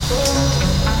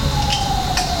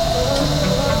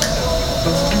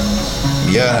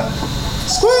Yeah.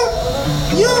 Square.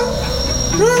 Yeah.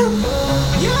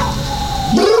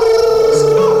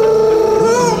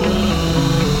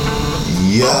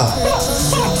 Yeah.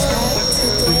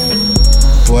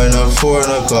 Pouring up four in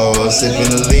a car,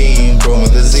 sipping the lean,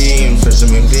 Promethazine, fresh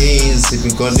and clean,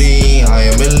 sipping codeine, I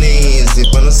am in lean,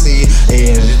 sip on the sea,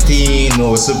 ANGT,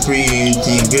 no supreme,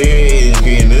 team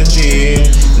creating the gym,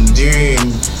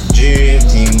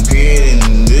 team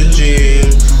creating the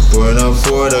gym. Pouring up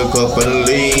four in a cup of the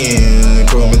lean,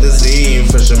 Promethazine,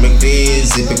 fresh and clean,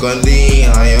 sipping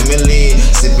codeine, I am in lean,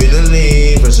 sipping the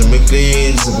lean, fresh and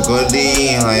clean, sipping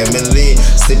codeine, I am in lean,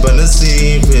 sip on the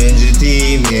sea,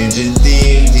 ANGT,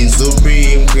 team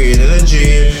supreme, creating a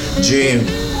gym.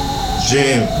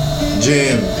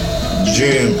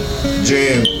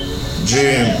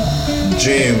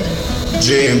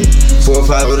 4 or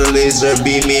 5 of the laser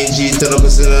beam, me and G, 10%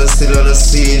 still on the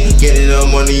scene. Getting the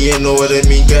money, you know what I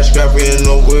mean. Cash crap, ain't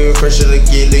no way, fresh in the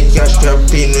game. The cash crap,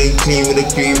 clean and clean with the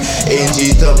cream. AG,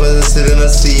 10% still on the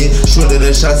scene. Shooting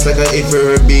the shots like an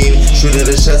infrared beam. Shooting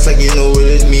the shots like you know what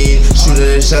it mean. Shooting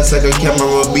the shots like a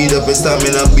camera beat up and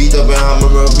stamina, beat up and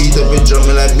hammer, beat up and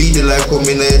drumming like beat it like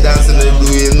coming there, dancing and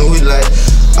do you know it like.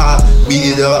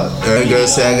 Beat it up, every girl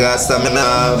say I got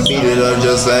stamina. Beat it up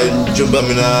just like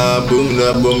booming up, booming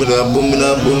up, booming up, booming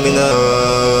up, booming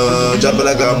up. Drop it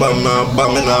like a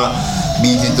bombing up.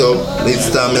 Beat it up, with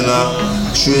stamina.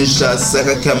 Shoot shots like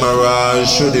a camera.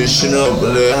 Shoot it, shoot up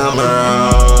with a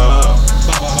hammer.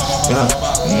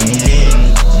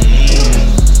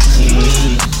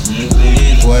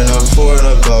 Pouring up four in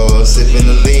a car, sipping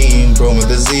the lean,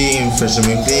 Promethazine, fresh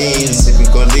and clean, sipping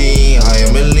codeine, I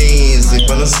am in lean, sip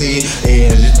on the sea,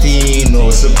 ANGT, no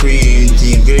supreme,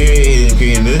 team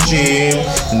creating the gym,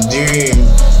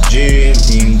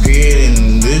 team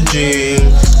creating the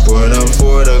gym. Pouring up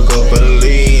four in a cup of the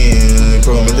lean,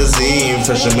 Promethazine,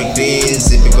 fresh and clean,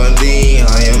 sipping codeine,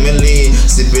 I am in lean,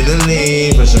 sipping the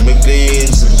lean, fresh and clean,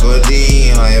 sipping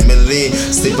codeine, I am in lean,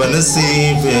 sip on the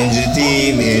sea, ANGT,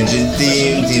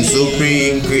 team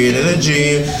supreme, creating a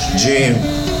gym.